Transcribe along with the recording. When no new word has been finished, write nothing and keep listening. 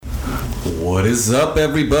What is up,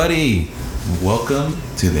 everybody? Welcome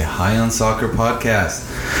to the High on Soccer podcast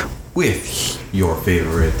with your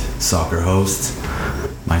favorite soccer host,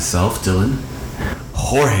 myself, Dylan,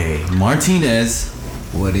 Jorge Martinez,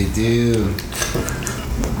 what it do?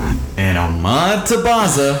 and Ahmad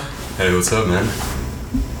Tabaza. Hey, what's up, man?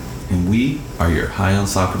 And we are your High on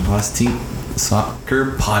Soccer podcast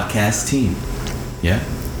team. Yeah?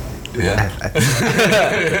 Yeah.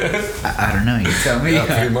 I don't know. You tell me. Yeah,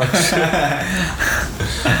 pretty much.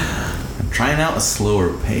 I'm trying out a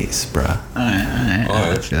slower pace, bruh. All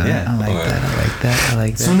right. Yeah. I like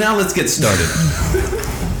that. So now let's get started.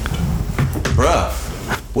 Bruh,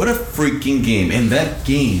 what a freaking game. And that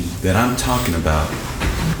game that I'm talking about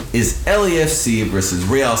is LAFC versus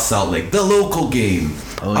Real Salt Lake, the local game.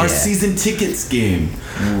 Our season tickets game.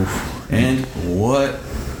 Oof. And what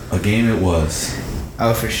a game it was.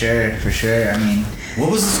 Oh, for sure. I mean, What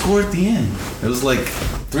was the score at the end? It was like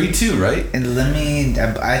 3-2, right? and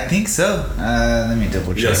I think so. Let me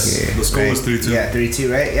double check Yes, here. the score Right. was 3-2. Yeah, 3-2,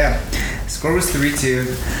 right? Yeah. Score was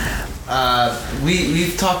 3-2.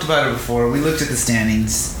 We've talked about it before. We looked at the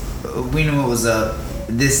standings. We knew what was up.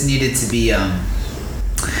 This needed to be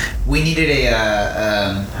we needed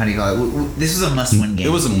a how do you call it? This was a must-win game.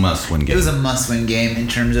 It was a must-win game. It was a must-win game in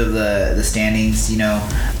terms of the standings. You know,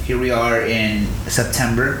 here we are in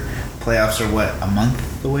September. Playoffs are what, a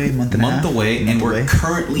month away, month and a half? And we're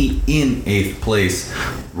currently in 8th place,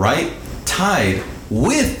 right? Tied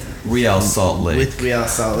with Real Salt Lake. With Real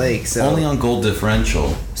Salt Lake, so Only on goal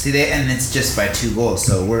differential. see and it's just by 2 goals,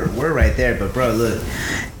 so we're right there. But bro, look,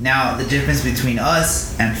 now the difference between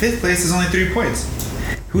us and 5th place is only 3 points.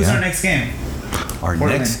 Who's Yeah. our next game? Our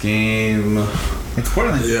Portland. next game. It's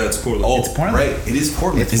Portland. Yeah, it's Portland. Oh, It's Portland. right. It is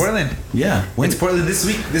Portland. It's Portland. Yeah. It's Portland this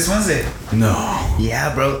week, this Wednesday. No.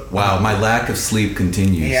 Yeah, bro. Wow, my lack of sleep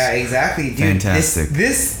continues. Yeah, exactly, dude. Fantastic.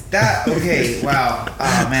 Okay, wow.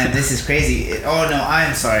 Oh man, this is crazy. Oh no,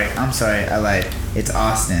 I'm sorry, I lied. It's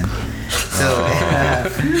Austin. So,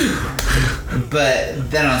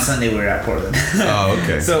 but then on Sunday we're at Portland. Oh,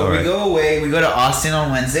 okay. So All we right. go away. We go to Austin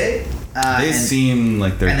on Wednesday. They seem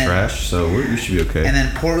like they're and then- trash, so we should be okay. and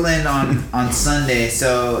then Portland on Sunday.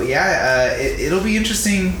 So yeah, it'll be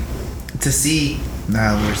interesting to see.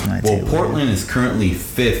 Where's my Well, table? Portland is currently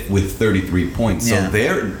 5th with 33 points, Yeah. so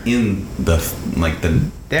they're in the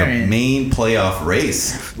They're in. main playoff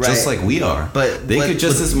race, just Right. like we are. But they what- could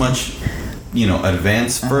just as much,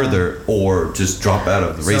 advance further or just drop out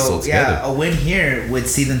of the race altogether. Yeah, a win here would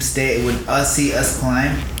see them stay. Would see us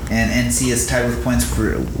climb and see us tied with points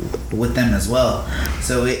with them as well.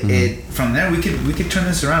 So it from there we could turn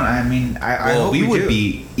this around. I mean, I hope we would do.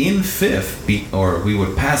 be in 5th, or we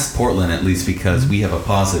would pass Portland at least because we have a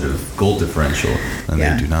positive goal differential, and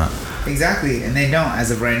Yeah. they do not. Exactly, and they don't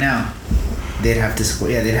as of right now. They'd have to score.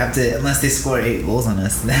 Yeah, they'd have to unless they score 8 goals on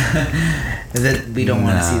us. That we don't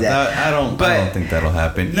want to see that. I don't think that'll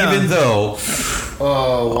happen. No. Even though.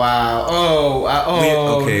 Oh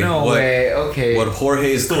wow! Okay, no what- way! Okay. What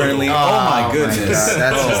Jorge is currently. Oh, Oh my my goodness! God,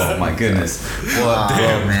 that's Oh my goodness! Well,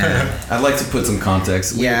 Oh man! I'd like to put some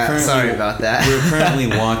context. Yeah, sorry about that. We're currently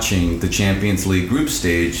watching the Champions League group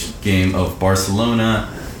stage game of Barcelona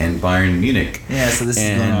and Bayern Munich. Yeah, so this is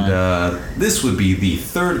going And on. this would be the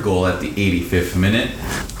 3rd goal at the 85th minute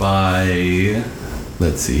by.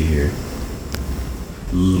 Let's see here.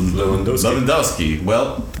 Lewandowski.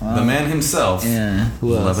 Well, the man himself. Yeah.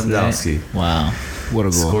 Who else, Lewandowski. right? Wow. What a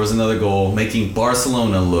goal! Scores another goal, making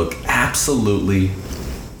Barcelona look absolutely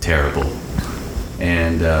terrible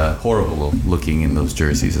and horrible looking in those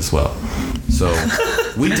jerseys as well. So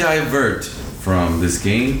we divert from this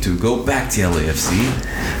game to go back to LAFC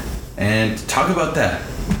and talk about that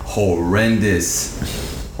horrendous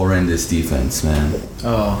defense, man.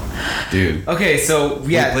 Oh. Dude. Okay, so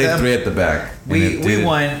yeah, we played 3 at the back. and we it did-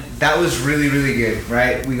 won. That was really good,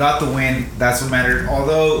 right? We got the win. That's what mattered.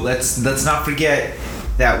 Although let's not forget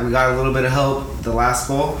that we got a little bit of help. The last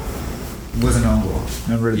goal was an own goal.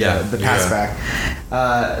 Remember the pass back,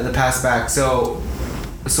 the pass back. So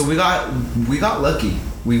we got lucky.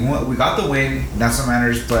 We won. We got the win. That's what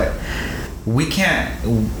matters. But we can't.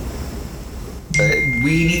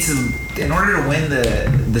 We need to, in order to win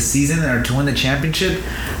the season or to win the championship,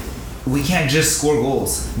 we can't just score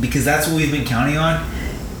goals because that's what we've been counting on,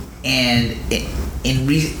 and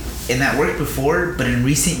and that worked before, but in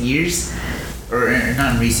recent years, or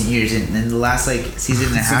not in recent years, in the last season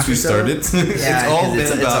and a half Since we or so, started, it's all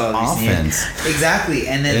been about all recent years. offense. Exactly,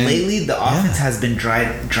 and then lately the offense has been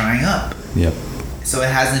drying up. Yep. So it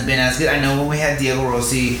hasn't been as good. I know when we had Diego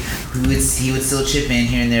Rossi, he would still chip in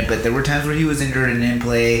here and there, but there were times where he was injured and didn't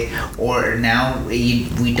play. Or now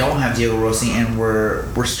we don't have Diego Rossi, and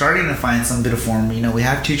we're starting to find some bit of form. You know, we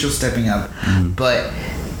have Chicho stepping up, but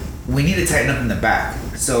we need to tighten up in the back.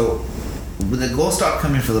 So the goals stopped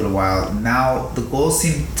coming for a little while. Now the goals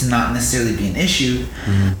seem to not necessarily be an issue,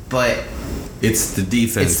 but it's the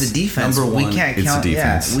defense. It's the defense. Number one, we can't it's count. the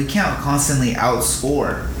defense. Yeah, we can't constantly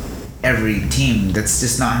outscore every team. That's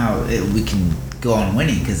just not how we can go on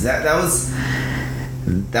winning, because that was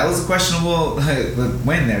a questionable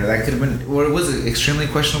win there. That could have been, or it was an extremely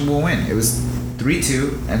questionable win. It was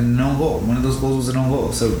 3-2 and no goal. One of those goals was a no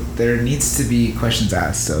goal. So there needs to be questions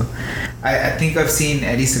asked. So I think I've seen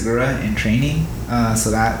Eddie Segura in training, so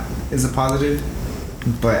that is a positive.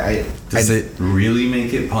 But does it really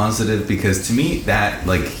make it positive? Because to me, that,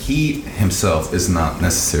 like, he himself is not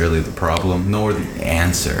necessarily the problem nor the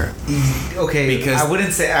answer. Okay, because I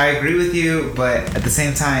wouldn't say I agree with you, but at the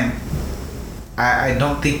same time, I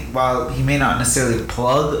don't think, while he may not necessarily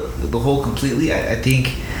plug the hole completely, I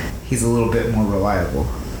think he's a little bit more reliable.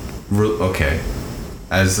 Okay,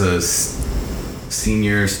 as a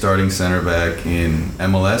senior starting center back in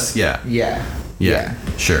MLS, yeah,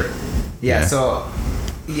 sure. Yeah, so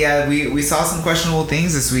we saw some questionable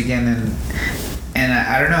things this weekend, and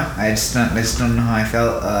I don't know. I just don't know how I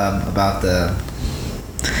felt about the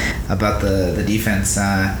defense.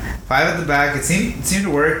 5 at the back, it seemed to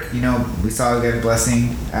work. You know, we saw again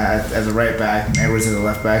Blessing as a right back and Edwards as a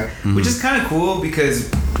left back, which is kind of cool because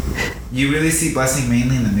you really see Blessing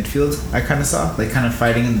mainly in the midfield. I kind of saw, like, kind of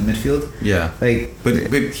fighting in the midfield. Yeah, like, but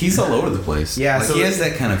he's all over the place. Yeah, like, so he has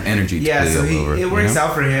that kind of energy. To play so all over, it works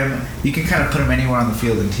out for him. You can kind of put him anywhere on the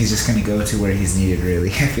field, and he's just gonna go to where he's needed. Really,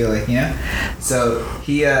 I feel like, you know. So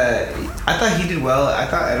he, I thought he did well. I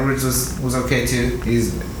thought Edwards was okay too.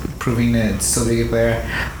 He's proving to still be a good player.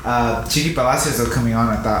 Chiqui Palacios, though, coming on,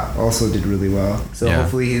 I thought also did really well. So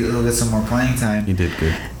hopefully he'll get some more playing time. He did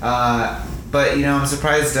good. But, you know, I'm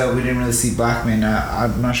surprised we didn't really see Blackman.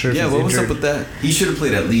 I'm not sure if he's what was injured. up with that? He should have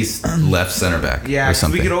played at least left center back. Yeah, or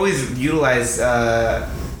something. we could always utilize, or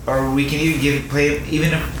we can even play,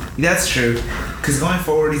 even if that's true. Because going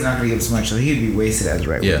forward, he's not going to give us much, so he'd be wasted as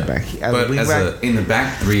right wing back. In the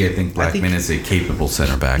back three, I think Blackman is a capable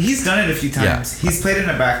center back. He's done it a few times. Yeah. He's played in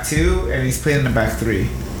a back 2 and he's played in a back 3.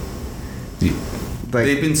 Like,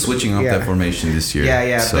 they've been switching up that formation this year.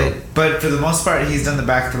 Yeah. So. But for the most part, he's done the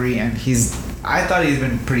back 3, and I thought he's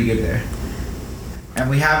been pretty good there. And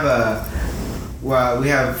we have Juan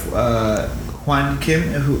Kim,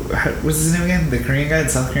 who, what's his name again? The Korean guy, the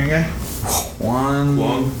South Korean guy. Kwon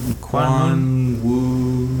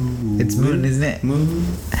Woo. It's Moon, isn't it? Moon.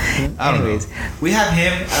 Anyways, we have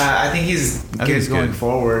him. I think he's good going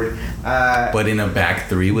forward. But in a back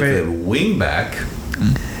 3 with a wing back,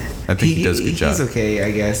 I think he does a good job. He's okay,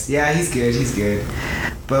 I guess. Yeah, he's good.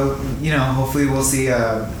 But, you know, hopefully we'll see.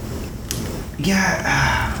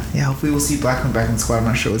 Hopefully we'll see Blackman back in the squad. I'm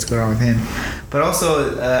not sure what's going on with him. But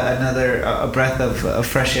also another breath of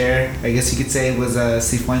fresh air, I guess you could say, was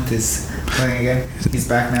Cifuentes playing again. He's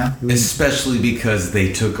back now. Especially because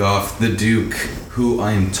they took off the Duke, who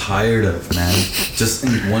I'm tired of, man. Just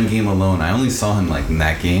in one game alone. I only saw him, like, in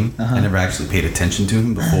that game. I never actually paid attention to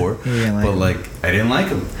him before. I didn't like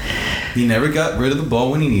him. He never got rid of the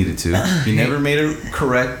ball when he needed to. He never made a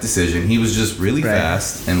correct decision. He was just really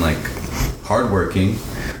fast and, like, hardworking.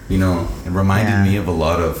 You know, it reminded me of a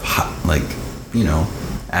lot of, like, you know,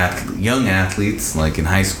 young athletes, like in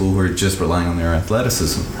high school, who are just relying on their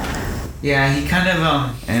athleticism. Yeah, he kind of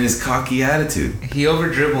and his cocky attitude. He over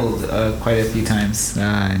dribbled quite a few times,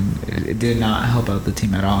 and it did not help out the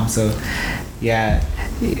team at all. So, yeah,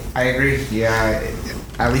 I agree. Yeah,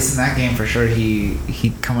 at least in that game for sure, he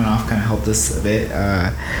coming off kind of helped us a bit.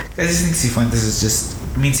 I just think Cifuentes is just.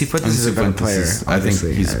 I mean, Cifuentes is a better player. I think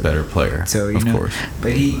he's a better player. So, you know, course.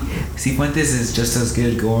 But Cifuentes is just as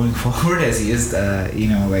good going forward as he is, you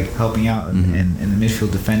know, like helping out in the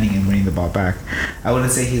midfield, defending and winning the ball back. I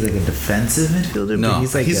wouldn't say he's like a defensive midfielder. No,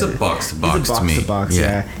 but he's a box to box. He's a box to box.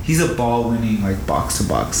 Yeah, he's a ball winning, like, box to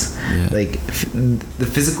box. Yeah. Like the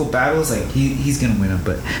physical battles, like he's gonna win them.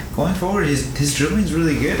 But going forward, his dribbling is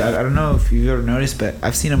really good. I don't know if you've ever noticed, but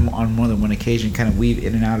I've seen him on more than one occasion kind of weave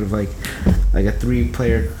in and out of like a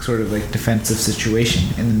 3-player sort of like defensive situation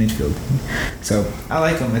in the midfield. So I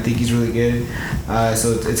like him. I think he's really good.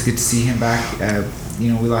 So it's good to see him back.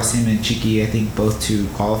 You know, we lost him and Chiqui, I think, both to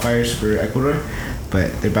qualifiers for Ecuador,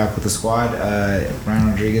 but they're back with the squad. Brian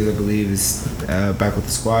Rodriguez, I believe, is back with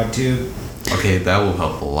the squad too. Okay, that will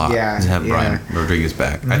help a lot to have Brian Rodriguez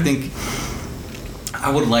back. I think I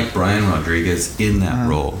would like Brian Rodriguez in that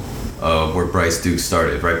role. where Bryce Duke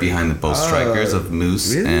started, right behind the both strikers of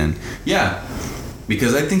Moose. Really? And yeah,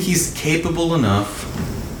 because I think he's capable enough,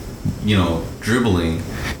 dribbling,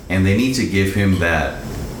 and they need to give him that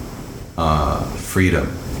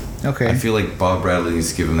freedom. Okay. I feel like Bob Bradley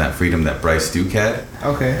needs to give him that freedom that Bryce Duke had.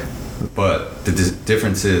 Okay. But the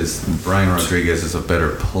difference is Brian Rodriguez is a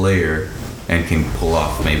better player and can pull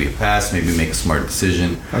off maybe a pass, maybe make a smart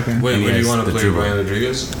decision. Okay. Wait, where do you want to play dribble. Brian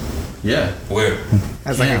Rodriguez? Yeah. Where?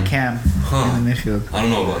 As like Cam. a cam in the midfield. I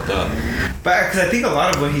don't know about that. But because I think a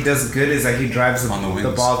lot of what he does good is like he drives On the the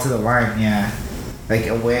wings. ball to the line. Yeah. Like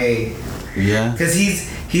away. Yeah. Because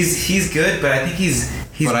he's good, but I think he's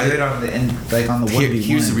But good on the end, like on the 1v1s.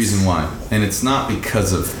 Here's the reason why, and it's not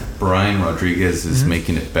because of Brian Rodriguez is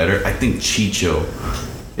making it better. I think Chicho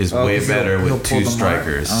is way 'cause better he'll with pull two them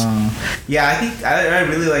strikers. Yeah, I think I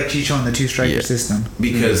really like Chicho in the two striker system.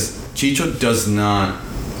 Because Chicho does not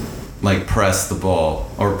like press the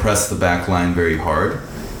ball or press the back line very hard.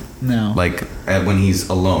 No. Like when he's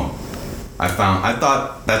alone. I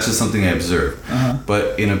thought that's just something I observed.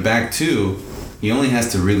 But in a back two, he only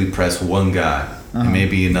has to really press one guy and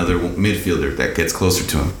maybe another midfielder that gets closer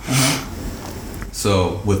to him.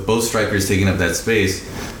 So with both strikers taking up that space,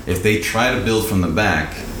 if they try to build from the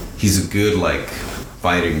back, he's a good like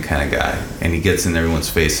fighting kind of guy, and he gets in everyone's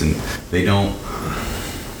face, and they're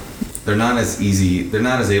not as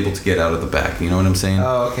able to get out of the back. You know what I'm saying?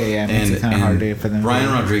 Oh, okay, yeah. It makes it kind of harder for them.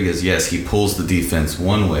 Brian Rodriguez, yes, he pulls the defense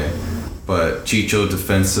one way, but Chicho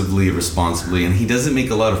defensively, responsibly, and he doesn't make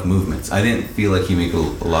a lot of movements. I didn't feel like he made a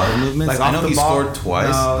lot of movements. Like I off know the he ball? scored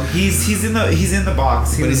twice, No, he's in the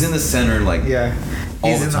box. but he's in the center like yeah.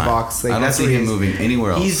 all He's the in time. the box. Like I don't that's see what him he's moving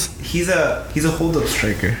anywhere else. He's a hold up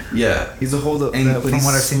striker. Yeah, He's a hold up and from but he's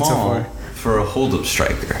what I've seen so small far. for a hold up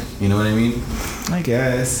striker. You know what I mean? I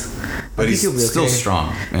guess. But I think he's he'll be still okay.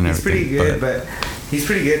 strong and He's everything. pretty good, but he's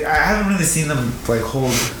pretty good. I haven't really seen them like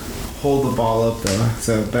hold the ball up though.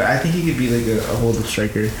 So, but I think he could be like a hold up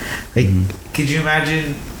striker. Like, could you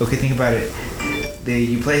imagine? Okay, think about it.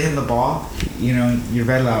 You play him the ball, your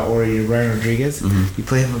Vela or your Brian Rodriguez. You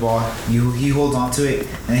play him the ball, he holds on to it,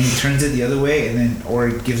 and then he turns it the other way, and then or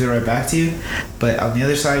gives it right back to you. But on the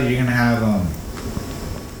other side, you're gonna have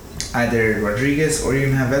either Rodriguez or you're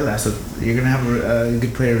gonna have Vela. So you're gonna have a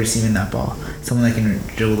good player receiving that ball, someone that can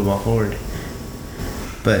dribble the ball forward.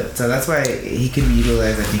 But so that's why he can be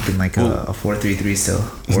utilized, I think, in like a 4-3-3 still,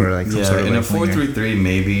 or like some sort of in like a 4-3-3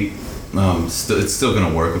 maybe. It's still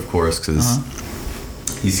gonna work, of course, because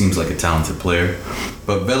he seems like a talented player.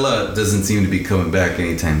 But Vela doesn't seem to be coming back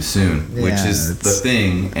anytime soon, which is the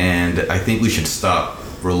thing, and I think we should stop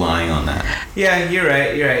relying on that. Yeah, you're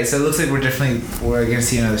right. So it looks like we're gonna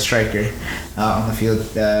see another striker on the field.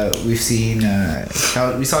 We've seen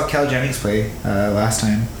we saw Cal Jennings play last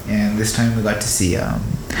time, and this time we got to see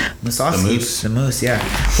Musovski, the Moose, yeah.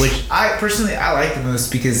 Which I personally like the Moose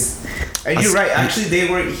because. And you're right. Actually,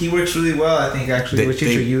 he works really well. I think actually,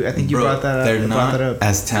 I think you brought that up. They're not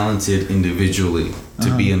as talented individually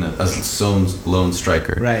to be in a lone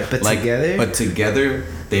striker. Right, but together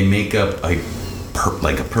they make up a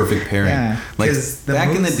perfect pairing. Yeah, like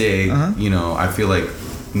back in the day, I feel like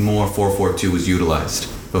more 4-4-2 was utilized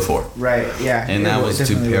before. Right. Yeah. And that was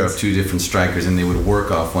to pair up two different strikers, and they would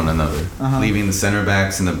work off one another, leaving the center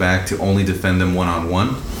backs in the back to only defend them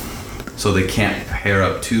 1-on-1. So they can't pair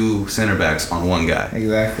up two center backs on one guy.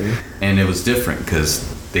 Exactly. And it was different because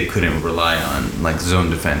they couldn't rely on like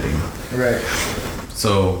zone defending. Right.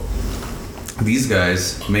 So these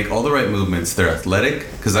guys make all the right movements. They're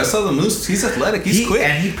athletic. Because I saw the Moose. He's athletic. He's quick.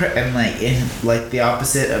 And in the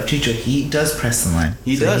opposite of Chicho, he does press the line.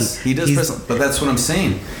 He does press. But that's what I'm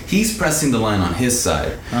saying. He's pressing the line on his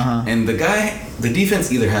side, and the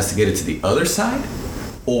defense either has to get it to the other side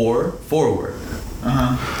or forward.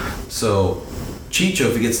 So Chicho,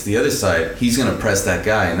 if he gets to the other side, he's going to press that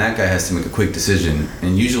guy, and that guy has to make a quick decision.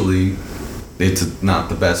 And usually it's not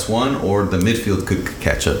the best one, or the midfield could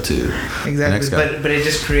catch up to the next guy. But it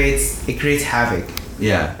just creates havoc.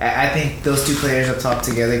 Yeah. I think those two players up top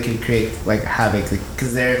together can create like havoc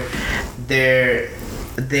because they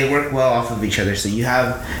work well off of each other. So you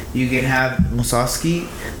can have Musovski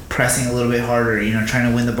pressing a little bit harder, trying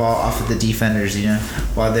to win the ball off of the defenders,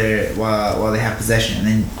 while they have possession, and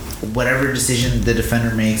then whatever decision the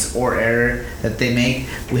defender makes or error that they make,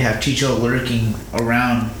 we have Chicho lurking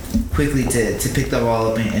around quickly to pick the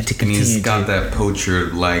ball up and to continue. And he's got that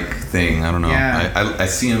poacher-like thing. I don't know. Yeah. I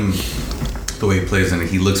see him the way he plays, and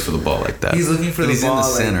he looks for the ball like that. He's looking for but the ball.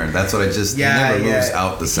 He's in the center. That's what I just. He never moves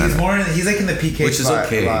out the center. He's like in the PK which spot is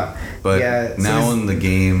okay. a lot. But Yeah, so now this- in the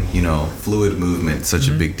game, fluid movement, such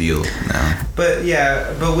a big deal now. But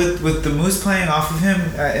with the Moose playing off of him,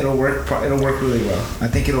 it'll work. It'll work really well. I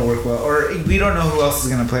think it'll work well. Or we don't know who else is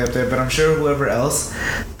gonna play up there, but I'm sure whoever else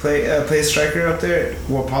plays striker up there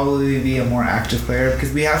will probably be a more active player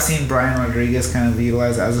because we have seen Brian Rodriguez kind of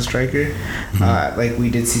utilized as a striker, like we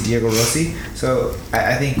did see Diego Rossi. So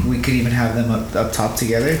I think we could even have them up top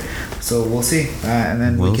together. So we'll see, and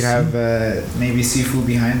then We'll we could see. have maybe Sifu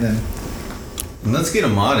behind them. And let's get a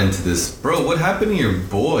mod into this, bro. What happened to your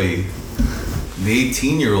boy, the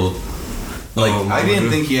 18-year-old? Like, Oh, I didn't Mamadou.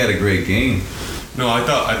 think he had a great game. No, I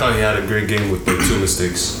thought he had a great game with the 2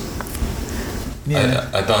 mistakes. Yeah.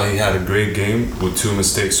 I thought he had a great game with 2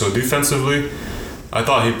 mistakes. So defensively, I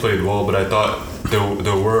thought he played well, but I thought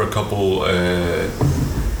there were a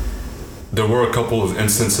couple of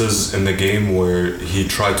instances in the game where he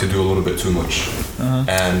tried to do a little bit too much,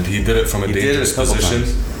 and he did it from a He did it dangerous a couple position.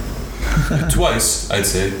 times. Twice, I'd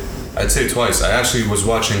say twice. I actually was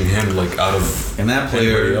watching him like out of And that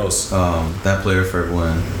player, anybody else. that player for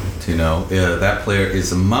everyone to know, that player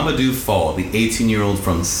is Mamadou Fall, the 18-year-old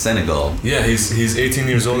from Senegal. Yeah, he's 18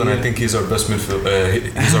 years old, and I think he's our best midfield.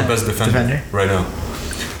 He's our best defender right now.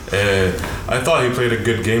 I thought he played a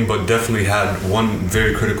good game, but definitely had one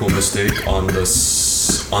very critical mistake on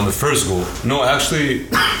the first goal. No, actually,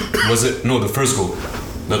 the first goal?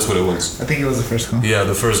 That's what it was. I think it was the first goal. Yeah,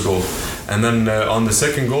 the first goal, and then on the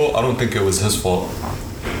second goal, I don't think it was his fault.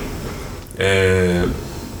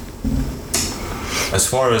 As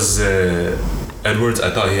far as Edwards,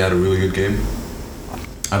 I thought he had a really good game.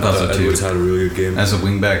 I thought so too. Edwards had a really good game. As a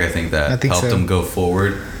wingback, I think that I think helped so. him go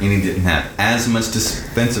forward, and he didn't have as much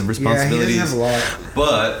defensive Yeah, he responsibilities. doesn't have a lot.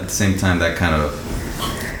 But at the same time, that kind of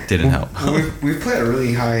didn't help. We played a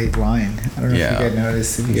really high line. I don't know Yeah. if you guys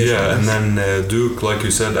noticed. If you guys Yeah, and noticed. then Duke, like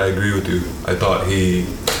you said, I agree with you. I thought he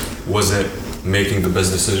wasn't making the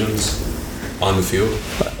best decisions on the field.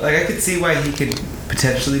 Like I could see why he could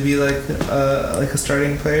potentially be like a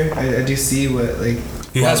starting player. I do see what like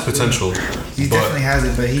He has potential, He but definitely has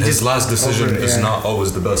it, but he his just last decision is yeah. not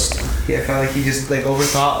always the best. Yeah, I felt like he just like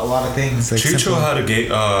overthought a lot of things. Like Chicho simple- had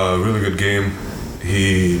a really good game.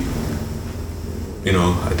 He,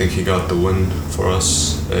 I think he got the win for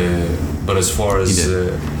us. But as far He as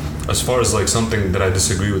did. like something that I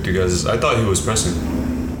disagree with you guys is I thought he was pressing.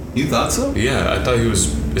 You thought so? Yeah, I thought he was.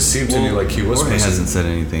 It seemed to me like he was Jorge pressing. hasn't said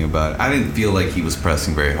anything about it. I didn't feel like he was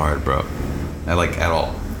pressing very hard, bro. At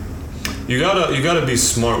all. You gotta be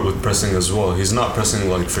smart with pressing as well. He's not pressing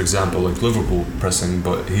like, for example, like Liverpool pressing,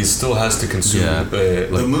 but he still has to consume. Yeah.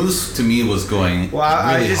 The Moose to me was going Well,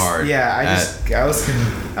 I really just hard.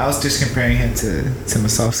 I was just comparing him to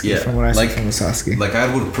Musovski Yeah, from what I saw like- from Musovski. Like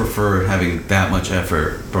I would prefer having that much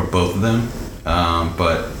effort from both of them,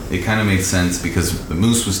 but it kind of made sense because the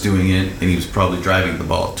Moose was doing it and he was probably driving the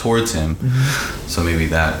ball towards him, so maybe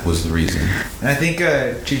that was the reason. And I think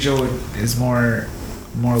Chicho is more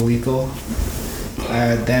lethal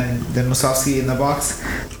than Musovski in the box.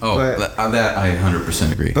 Oh, But- that I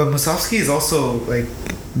 100% agree. But Musovski is also like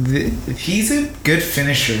he's a good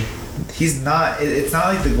finisher. He's not. It's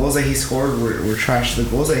not like the goals that he scored were trash. The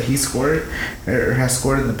goals that he scored or has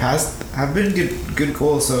scored in the past have been good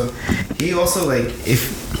goals. So he also like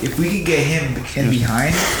if we could get him in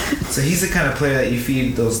behind, so he's the kind of player that you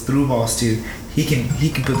feed those through balls to. He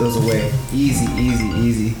can put those away easy.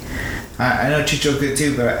 I know Chicho could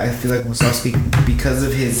too, but I feel like Musovski, because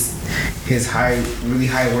of his really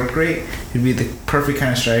high work rate, he'd be the perfect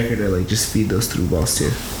kind of striker to like just feed those through balls to.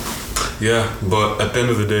 Yeah, but at the end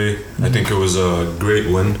of the day, I think it was a great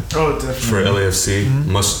win Oh, definitely. for LAFC.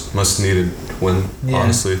 Must needed win. Yeah.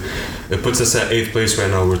 Honestly, it puts us at 8th place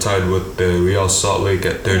right now. We're tied with the Real Salt Lake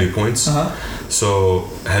at 30 points. So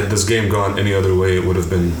had this game gone any other way, it would have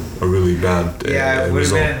been a really bad Yeah, it would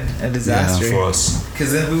have result been a disaster. for us.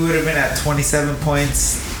 Because then we would have been at 27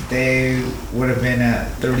 points. They would have been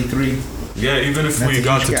at 33. Yeah, even if That's we a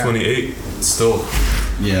got huge to gap. 28, still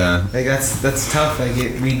Yeah. Like that's tough. Like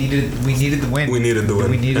we needed the win. we needed the win.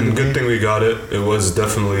 We needed And the good win. thing we got it. It was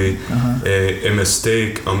definitely a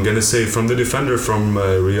mistake. I'm gonna say from the defender from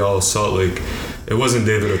Real Salt Lake. It wasn't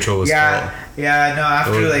David Ochoa's fault. Yeah. No,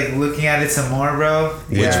 after It was- like looking at it some more, bro.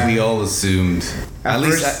 Which Yeah. we all assumed. At At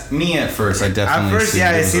least first- me at first, I At definitely first, assumed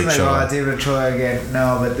yeah, it was seemed like Ochoa. David Ochoa again.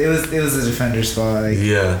 No, but it was the defender's fault. Like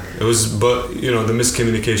Yeah, it was, but the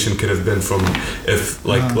miscommunication could have been from if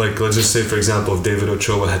like let's just say for example if David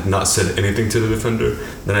Ochoa had not said anything to the defender,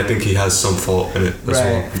 then I think he has some fault in it as Right.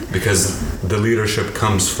 well because the leadership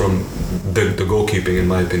comes from the goalkeeping in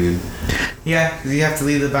my opinion. yeah, 'cause you have to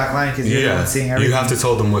leave the back line because you're the Yeah, one seeing everything. you have to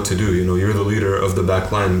tell them what to do. You're the leader of the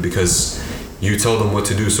back line because you tell them what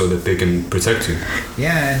to do so that they can protect you.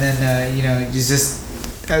 Yeah, and then it's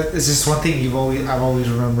just one thing I've always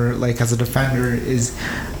remember, like, as a defender, is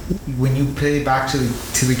when you play back to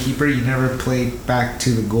the keeper, you never play back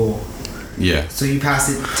to the goal. Yeah. So you pass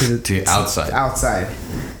it to the outside. Outside.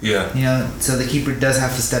 Yeah. So the keeper does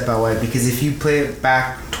have to step out wide, because if you play it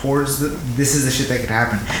back towards this is the shit that could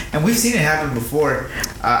happen, and we've seen it happen before.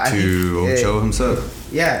 Ocho himself.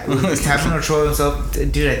 Yeah, it's happened to Ochoa himself,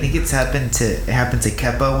 dude. I think it happened to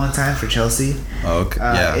Kepa one time for Chelsea. Oh, okay.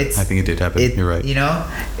 Yeah, I think it did happen. You're right.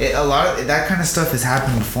 A lot of that kind of stuff has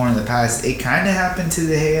happened before in the past. It kind of happened to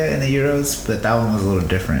De Gea in the Euros, but that one was a little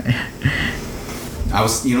different.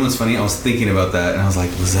 What's funny? I was thinking about that, and I was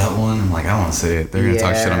like, was that one? I'm like, I don't want to say it. They're gonna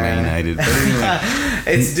talk shit on Man United. But anyway,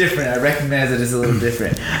 it's different. I recognize it as a little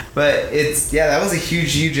different, but that was a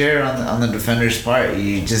huge error on the defender's part.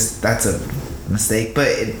 That's a mistake, but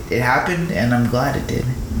it happened, and I'm glad it did,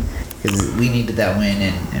 because we needed that win,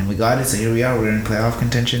 and we got it. So here we are. We're in playoff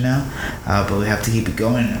contention now, but we have to keep it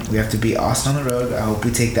going. We have to beat Austin on the road. I hope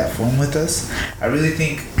we take that form with us. I really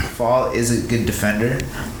think Fall is a good defender,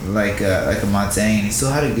 like Ahmad saying, and he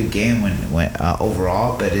still had a good game when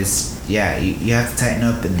overall. But you have to tighten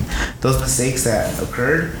up, and those mistakes that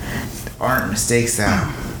occurred aren't mistakes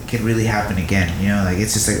that could really happen again.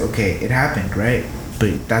 It's just like, okay, it happened, right?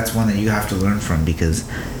 But that's one that you have to learn from, because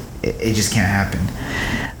it just can't happen.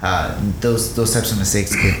 Those types of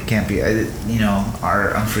mistakes can't be,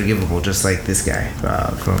 are unforgivable, just like this guy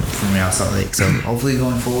from Real Salt Lake. So hopefully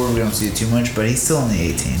going forward we don't see it too much, but he's still only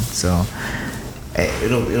 18, so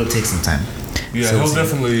it'll take some time. Yeah, so he'll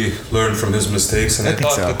definitely learn from his mistakes, and I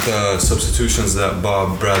thought that the substitutions that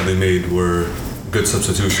Bob Bradley made were good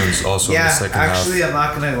substitutions also in the second half. Actually, I'm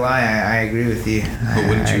not gonna lie, I agree with you. But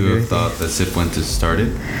wouldn't you have thought that Cifuentes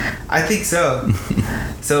started? I think so.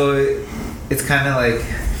 So it's kind of like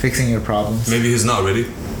fixing your problems. Maybe he's not ready.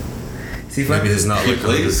 Maybe he's not like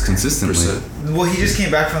plays consistently. Well, he just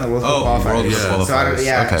came back from the World Cup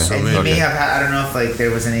qualifiers. So he may have had, I don't know if like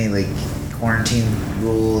there was any like quarantine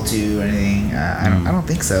rule to or anything. I don't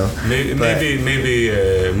think so. Maybe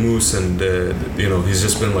Moose and he's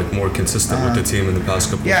just been like more consistent with the team in the past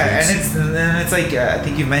couple of weeks. And it's like I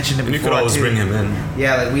think you mentioned it before. You could always bring him in.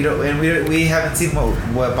 Yeah, like we haven't seen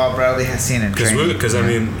what Bob Bradley has seen in training. Because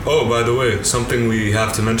by the way, something we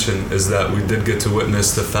have to mention is that we did get to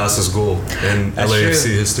witness the fastest goal in LAFC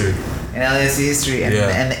history. In LAFC history, and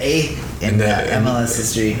the 8th in the MLS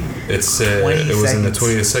history. It was in the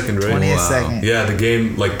 20th second, right? 20th second. Yeah, the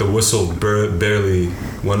game, like the whistle barely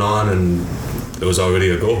went on, and it was already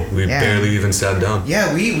a goal. We barely even sat down.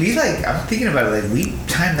 Yeah, we like, I'm thinking about it, like we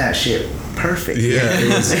timed that shit perfect. Yeah,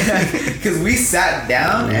 because we sat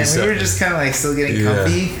down and we were just kind of like still getting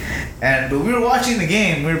comfy. But we were watching the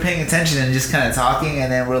game, we were paying attention and just kind of talking,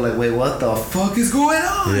 and then we're like, wait, what the fuck is going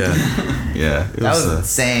on? Yeah. That was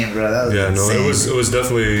insane, bro. That was insane. It was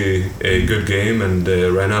definitely a good game, and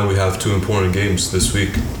right now we have 2 important games this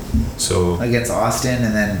week. So against Austin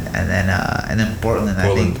and then Portland.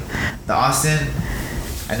 I think the Austin,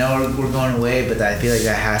 I know we're going away, but I feel like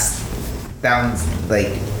that one's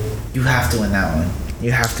like, you have to win that one.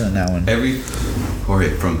 You have to win that one.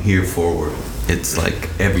 From here forward, it's like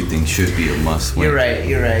everything should be a must win.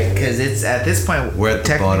 You're right. Because it's at this point we're at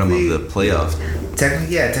the bottom of the playoffs.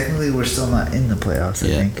 Technically we're still not in the playoffs. I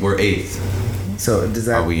think we're 8th. So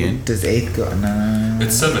are we in? Does 8th go? No.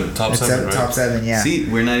 It's 7. Top 7. Right? Top 7. Yeah. See,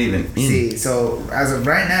 we're not even in. See, so as of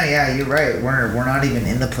right now, yeah, you're right. We're not even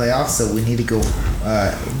in the playoffs, so we need to go.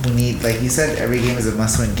 We need, like you said, every game is a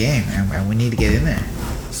must-win game, and we need to get in there.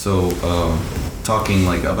 So, talking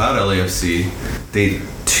like about LAFC, they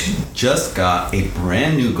just got a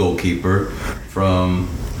brand new goalkeeper from.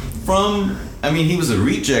 I mean, he was a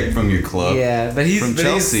reject from your club. Yeah, but he's from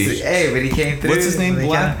Chelsea. But he came through. What's his name?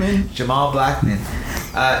 Blackman. Jamal Blackman.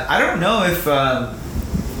 I don't know if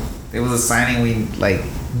it was a signing we like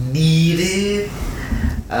needed.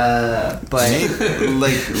 But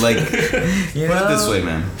like put it this way,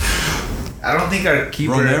 man. I don't think our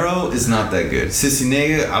keeper Romero is not that good.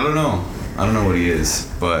 Cicinega, I don't know what he is,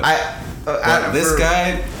 but this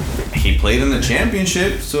guy, he played in the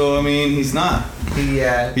championship, so I mean, he's not.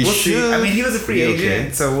 Yeah, we'll see. I mean, he was a free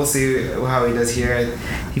agent, so we'll see how he does here.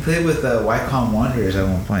 He played with the Wycombe Wanderers at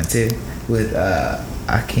one point too, with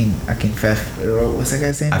Akinfev. What's that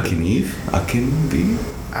guy's name? Akinfev.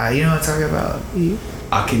 You know what I'm talking about?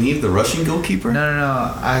 Akinfev, the Russian goalkeeper? No.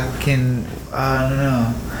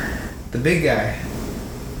 No. The big guy,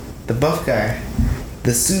 the buff guy,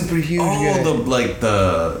 the super huge guy.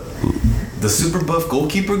 The The super buff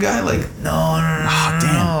goalkeeper guy? Like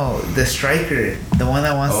No. The striker. The one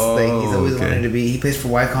that wants, he's always wanted to be. He plays for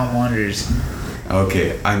Wycombe Wanderers.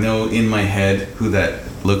 Okay, I know in my head who that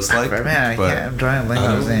looks like. Man, I'm drawing a blank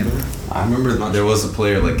on his name. I remember there was a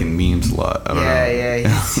player like in memes a lot. I don't know. Yeah,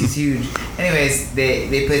 he's huge. Anyways,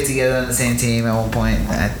 they played together on the same team at one point.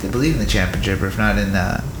 I believe in the championship, or if not in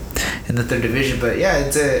the third division. But yeah,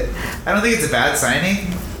 I don't think it's a bad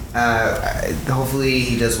signing. Hopefully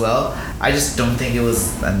he does well. I just don't think it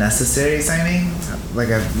was a necessary signing. Like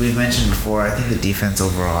we've mentioned before, I think the defense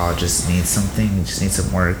overall just needs something. It just needs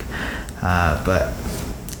some work. But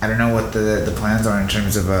I don't know what the plans are in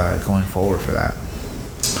terms of going forward for that.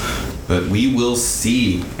 But we will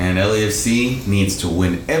see, and LAFC needs to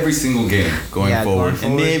win every single game going forward,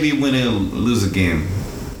 and maybe lose a game,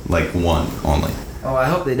 like one only. Oh, I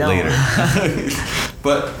hope they don't. Later.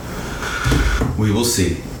 But we will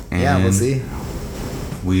see. And we'll see.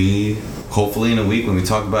 We hopefully in a week when we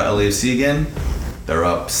talk about LAFC again, they're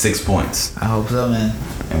up 6 points. I hope so, man.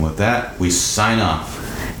 And with that, we sign off.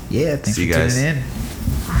 Yeah, thanks see for you guys. tuning in.